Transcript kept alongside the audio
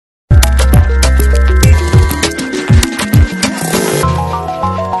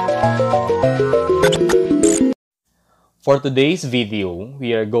For today's video,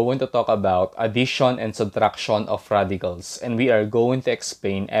 we are going to talk about addition and subtraction of radicals, and we are going to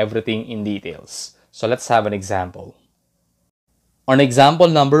explain everything in details. So let's have an example. On example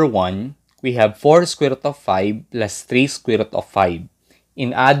number 1, we have 4 square root of 5 plus 3 square root of 5.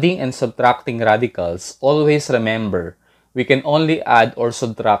 In adding and subtracting radicals, always remember, we can only add or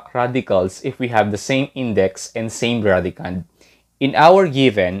subtract radicals if we have the same index and same radicand. In our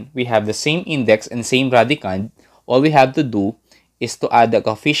given, we have the same index and same radicand. All we have to do is to add the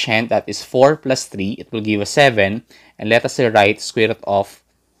coefficient, that is 4 plus 3. It will give us 7. And let us write square root of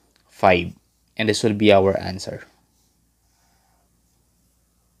 5. And this will be our answer.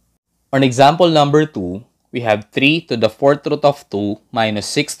 On example number 2, we have 3 to the 4th root of 2 minus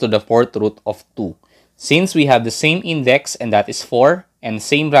 6 to the 4th root of 2. Since we have the same index, and that is 4, and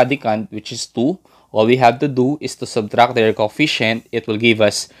same radicand, which is 2, all we have to do is to subtract their coefficient. It will give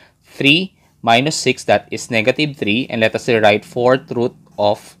us 3 minus 6, that is negative 3, and let us write 4th root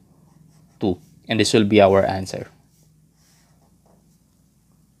of 2. And this will be our answer.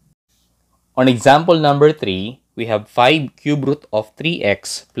 On example number 3, we have 5 cube root of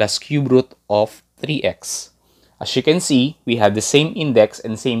 3x plus cube root of 3x. As you can see, we have the same index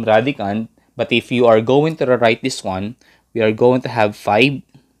and same radicand, but if you are going to rewrite this one, we are going to have 5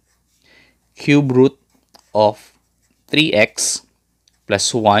 cube root of 3x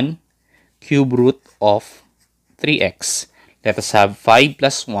plus 1 cube root of 3x. Let us have 5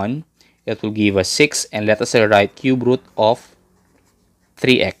 plus 1. It will give us 6, and let us write cube root of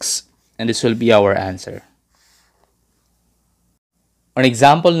 3x. And this will be our answer. On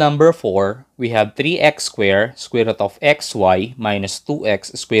example number 4, we have 3x squared square root of xy minus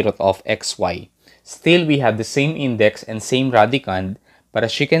 2x square root of xy. Still, we have the same index and same radicand, but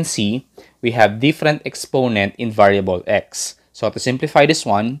as you can see, we have different exponent in variable x. So to simplify this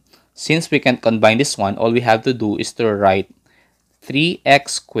one, since we can combine this one, all we have to do is to write 3x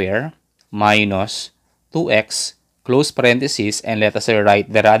squared minus 2x close parenthesis, and let us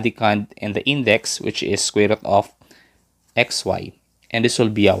write the radicand and the index, which is square root of xy. And this will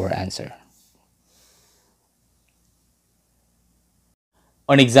be our answer.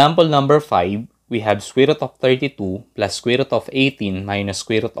 On example number 5, we have square root of 32 plus square root of 18 minus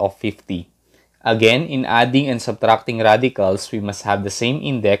square root of 50. Again, in adding and subtracting radicals, we must have the same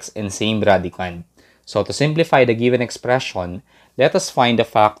index and same radicand. So to simplify the given expression, let us find the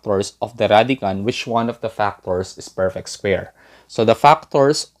factors of the radicand, which one of the factors is perfect square. So the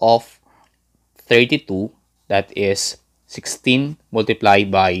factors of 32, that is 16 multiplied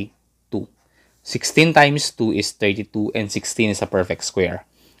by 2. 16 times 2 is 32, and 16 is a perfect square.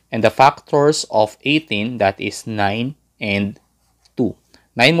 And the factors of 18, that is 9 and 2.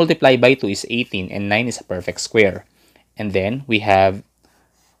 9 multiplied by 2 is 18, and 9 is a perfect square. And then we have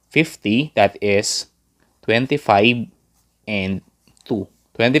 50, that is 25 and 2.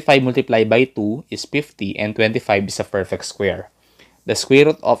 25 multiplied by 2 is 50, and 25 is a perfect square. The square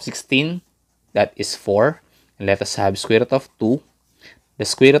root of 16, that is 4. And let us have square root of 2. The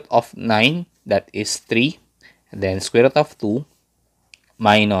square root of 9, that is 3. And then square root of 2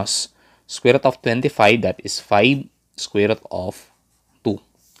 minus square root of 25, that is 5 square root of 2.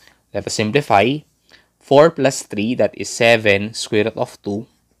 Let us simplify. 4 plus 3, that is 7 square root of 2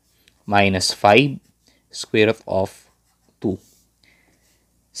 minus 5 square root of 2.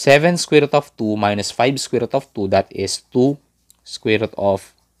 7 square root of 2 minus 5 square root of 2, that is 2 square root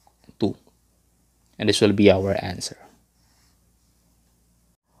of 2. And this will be our answer.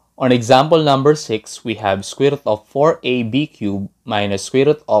 On example number 6, we have square root of 4ab cubed minus square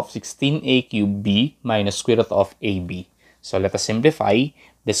root of 16a cubed b minus square root of ab. So let us simplify.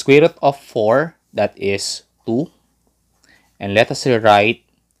 The square root of 4, that is 2. And let us rewrite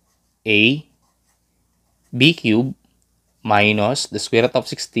a b cubed minus the square root of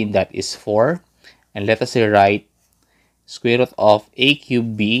 16, that is 4. And let us rewrite square root of a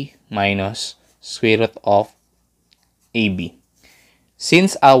cubed b minus square root of ab.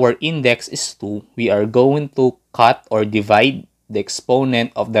 Since our index is 2, we are going to cut or divide the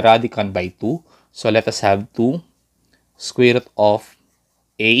exponent of the radicand by 2. So let us have 2 square root of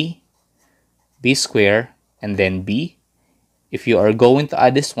a b squared and then b. If you are going to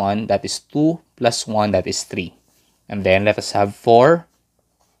add this one, that is 2 plus 1, that is 3. And then let us have 4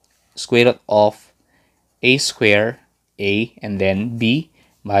 square root of a squared, a, and then b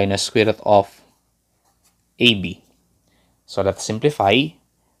minus square root of ab. So let's simplify.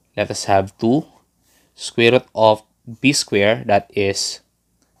 Let us have 2 square root of b squared, that is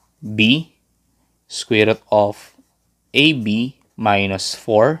b, square root of ab minus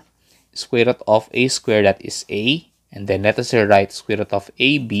 4 square root of a squared, that is a, and then let us write square root of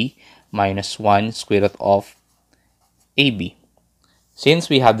ab minus 1 square root of AB. Since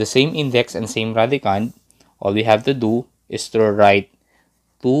we have the same index and same radicand, all we have to do is to write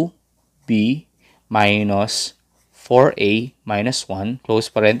 2b minus 4a minus 1, close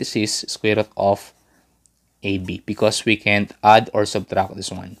parenthesis, square root of AB, because we can't add or subtract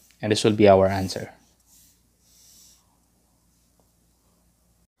this one. And this will be our answer.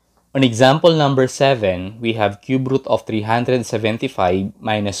 On example number 7, we have cube root of 375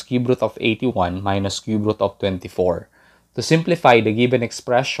 minus cube root of 81 minus cube root of 24. To simplify the given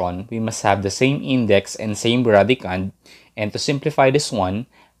expression, we must have the same index and same radicand. And to simplify this one,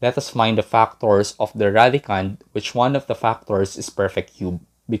 let us find the factors of the radicand, which one of the factors is perfect cube,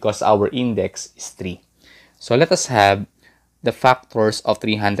 because our index is 3. So let us have the factors of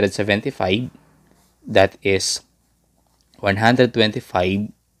 375, that is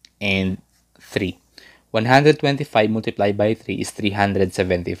 125 and 3. 125 multiplied by 3 is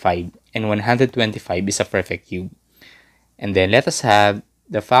 375, and 125 is a perfect cube. And then let us have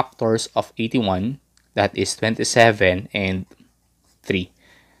the factors of 81, that is 27 and 3.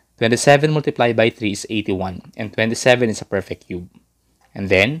 27 multiplied by 3 is 81, and 27 is a perfect cube. And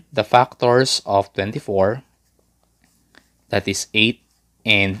then the factors of 24, that is 8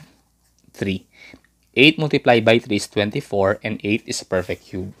 and 3. 8 multiplied by 3 is 24, and 8 is a perfect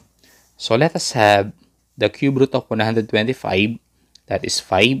cube. So let us have the cube root of 125, that is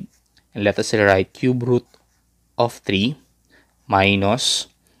 5, and let us write cube root of 3 minus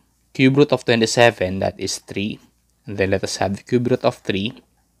cube root of 27, that is 3, and then let us have the cube root of 3,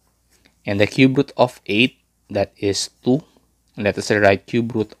 and the cube root of 8, that is 2, and let us write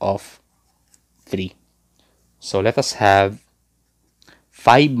cube root of 3. So let us have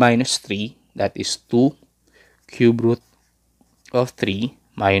 5 minus 3, that is 2, cube root of 3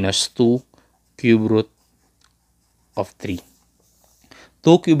 minus 2 cube root of 3.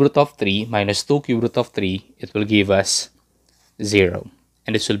 2 cube root of 3 minus 2 cube root of 3, it will give us 0.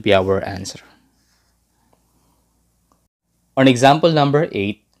 And this will be our answer. On example number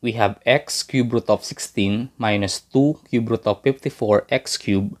 8, we have x cube root of 16 minus 2 cube root of 54x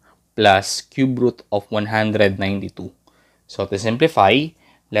cube plus cube root of 192. So to simplify,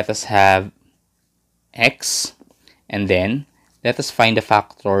 let us have x, and then let us find the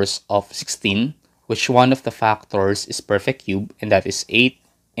factors of 16, which one of the factors is perfect cube, and that is 8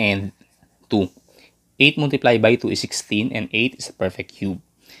 and 2. 8 multiplied by 2 is 16, and 8 is a perfect cube.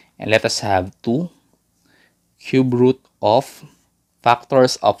 And let us have 2 cube root of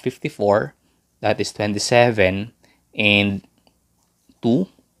factors of 54, that is 27 and 2.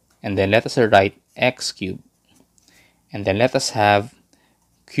 And then let us write x cube. And then let us have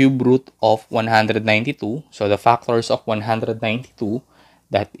cube root of 192. So the factors of 192,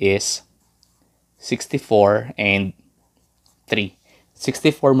 that is 64 and 3.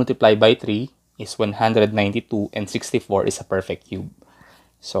 64 multiplied by 3 is 192, and 64 is a perfect cube.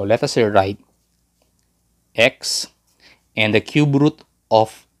 So let us write x, and the cube root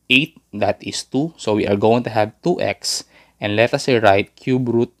of 8, that is 2. So we are going to have 2x, and let us write cube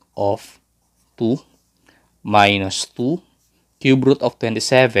root of 2 minus 2 cube root of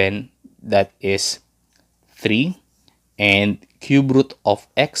 27, that is 3, and cube root of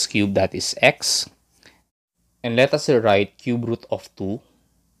x cube, that is x, and let us write cube root of 2.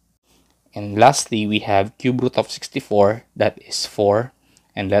 And lastly, we have cube root of 64, that is 4,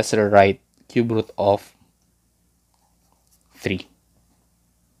 and let's write cube root of 3.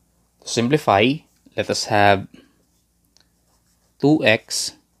 To simplify, let us have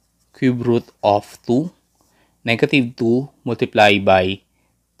 2x cube root of 2, negative 2 multiplied by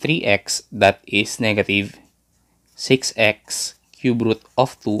 3x, that is negative 6x cube root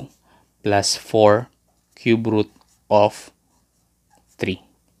of 2 plus 4 cube root of 3.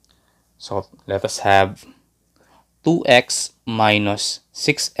 So let us have 2x minus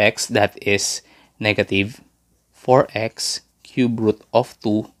 6x, that is negative 4x cube root of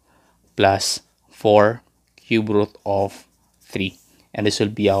 2 plus 4 cube root of 3. And this will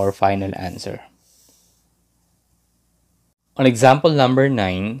be our final answer. On example number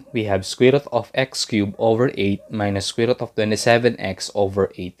 9, we have square root of x cubed over 8 minus square root of 27x over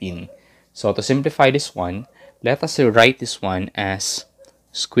 18. So to simplify this one, let us write this one as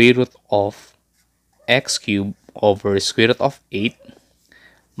square root of x cubed over square root of 8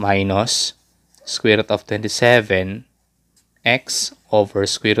 minus square root of 27x over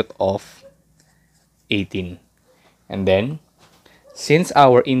square root of 18. And then, since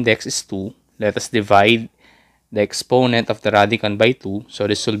our index is 2, let us divide the exponent of the radicand by 2. So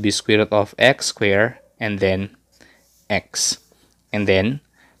this will be square root of x squared and then x. And then,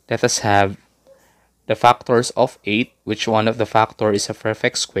 let us have the factors of 8, which one of the factor is a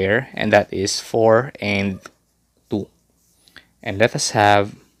perfect square, and that is 4 and 2. And let us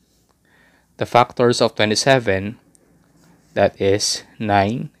have the factors of 27, that is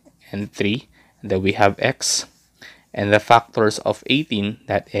 9 and 3, and then we have x, and the factors of 18,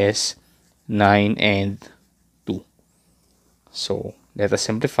 that is 9 and 2. So let us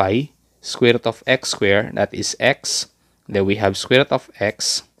simplify. Square root of x squared, that is x, then we have square root of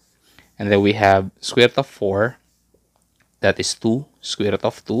x, and then we have square root of 4, that is 2, square root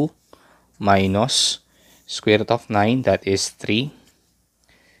of 2, minus square root of 9, that is 3,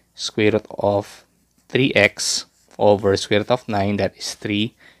 square root of 3x over square root of 9, that is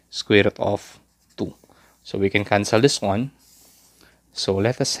 3, square root of 2. So we can cancel this one. So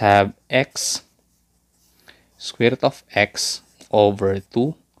let us have x square root of x over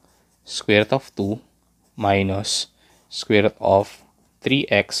 2 square root of 2 minus square root of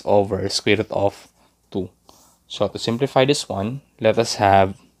 3x over square root of 2. So to simplify this one, let us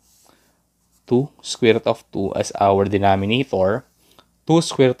have 2 square root of 2 as our denominator. 2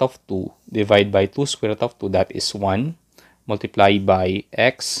 square root of 2 divided by 2 square root of 2, that is 1, multiplied by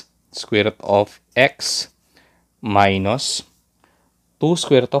x square root of x minus 2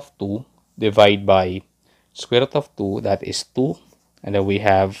 square root of 2 divided by square root of 2, that is 2, and then we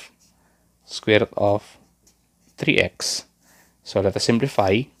have square root of 3x. So let us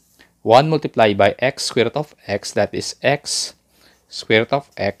simplify. 1 multiplied by x square root of x, that is x square root of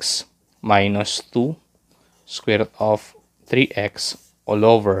x minus 2 square root of 3x all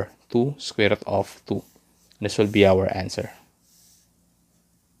over 2 square root of 2. This will be our answer.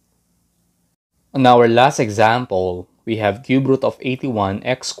 On our last example, we have cube root of 81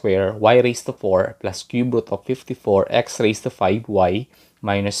 x squared y raised to 4 plus cube root of 54 x raised to 5 y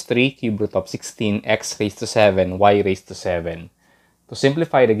minus 3 cube root of 16 x raised to 7 y raised to 7. To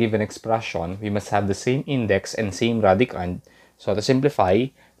simplify the given expression, we must have the same index and same radicand. So to simplify,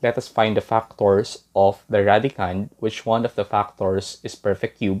 let us find the factors of the radicand, which one of the factors is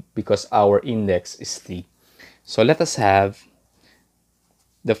perfect cube because our index is 3. So let us have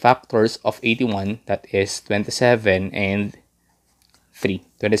the factors of 81, that is 27 and 3.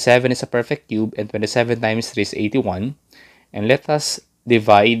 27 is a perfect cube and 27 times 3 is 81. And let us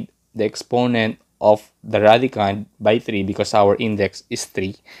divide the exponent of the radicand by 3 because our index is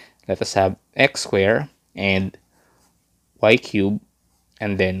 3. Let us have x squared and y cubed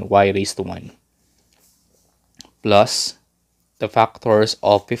and then y raised to 1 plus the factors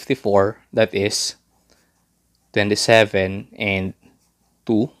of 54, that is 27 and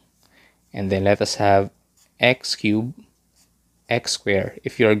 2, and then let us have x cubed, x squared.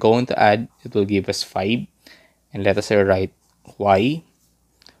 If you are going to add, it will give us 5, and let us write y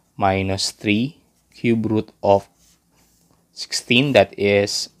minus 3 cube root of 16, that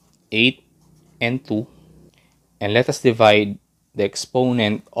is 8 and 2, and let us divide the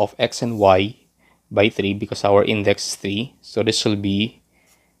exponent of x and y by 3 because our index is 3. So this will be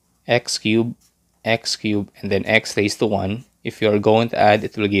x cubed, and then x raised to 1. If you are going to add,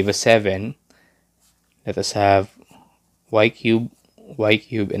 it will give us 7. Let us have y cubed,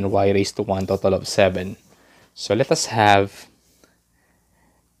 and y raised to 1, total of 7. So let us have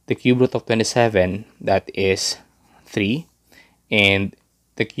the cube root of 27, that is 3, and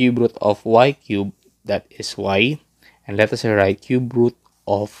the cube root of y cubed, that is y, and let us write cube root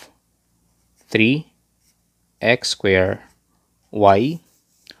of 3 x squared y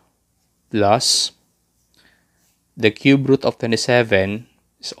plus the cube root of 27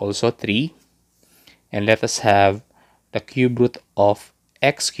 is also 3, and let us have the cube root of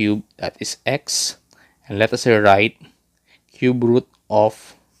x cubed, that is x, and let us write cube root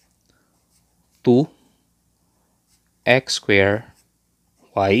of 2 x squared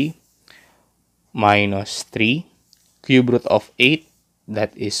y minus 3 cube root of 8,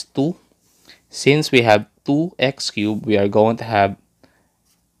 that is 2. Since we have 2x cubed, we are going to have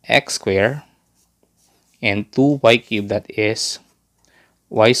x squared and 2y cubed, that is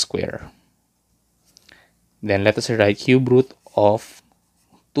y squared. Then let us write cube root of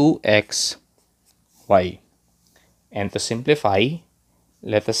 2x y. And to simplify,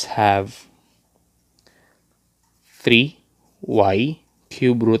 let us have 3y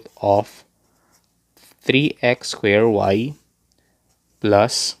cube root of 3x squared y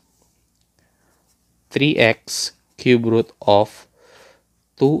plus 3x cube root of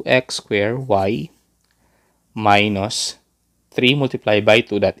 2x squared y minus 3 multiplied by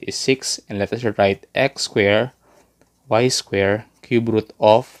 2, that is 6, and let us write x squared y squared cube root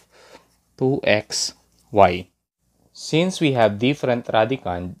of 2x y. Since we have different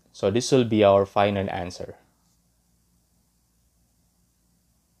radicand, so this will be our final answer.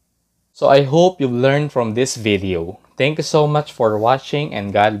 So I hope you've learned from this video. Thank you so much for watching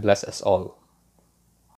and God bless us all.